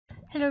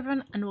Hello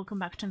everyone and welcome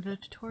back to another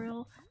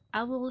tutorial.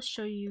 I will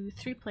show you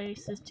 3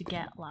 places to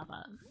get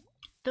lava.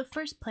 The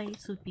first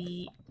place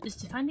is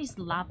to find these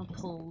lava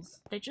pools.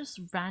 They just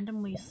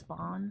randomly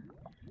spawn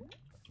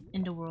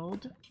in the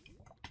world.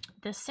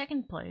 The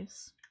second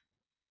place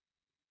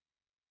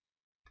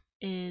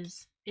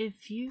is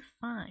if you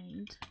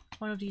find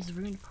one of these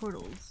ruined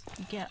portals,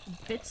 you get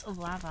bits of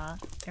lava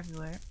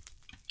everywhere.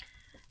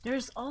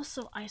 There's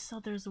also, I saw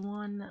there's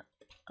one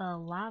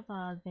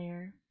lava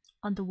there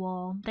on the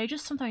wall. They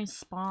just sometimes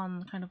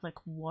spawn kind of like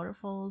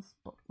waterfalls,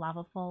 but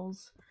lava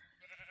falls.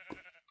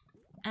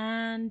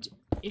 And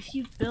if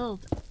you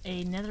build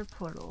a nether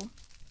portal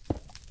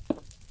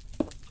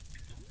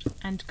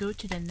and go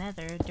to the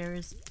nether,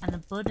 there's an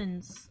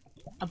abundance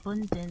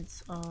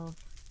of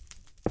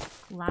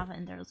lava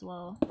in there as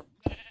well.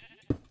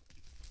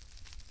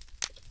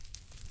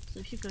 So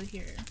if you go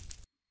here,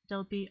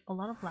 there'll be a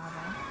lot of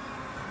lava.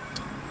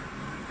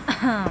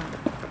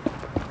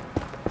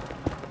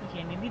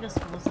 Okay, maybe this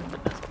wasn't the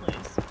best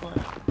place, but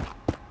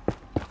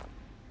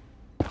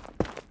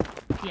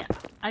yeah,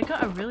 I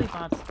got a really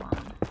bad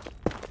spawn.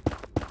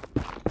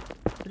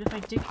 But if I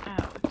dig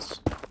out,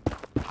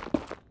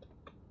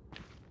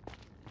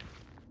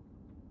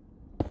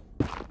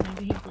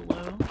 maybe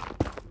below.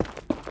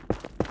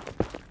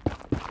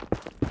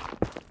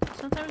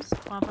 Sometimes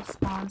lava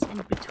spawns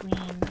in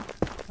between.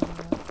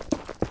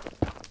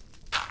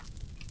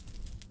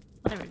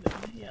 Oh, there we go.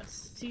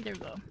 Yes, see, there we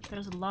go.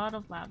 There's a lot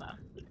of lava.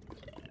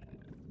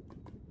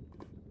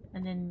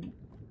 And then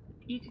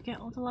you could get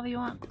all the lava you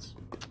want.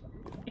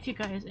 If you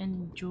guys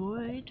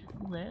enjoyed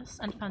this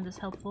and found this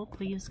helpful,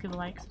 please give a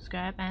like,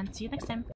 subscribe, and see you next time.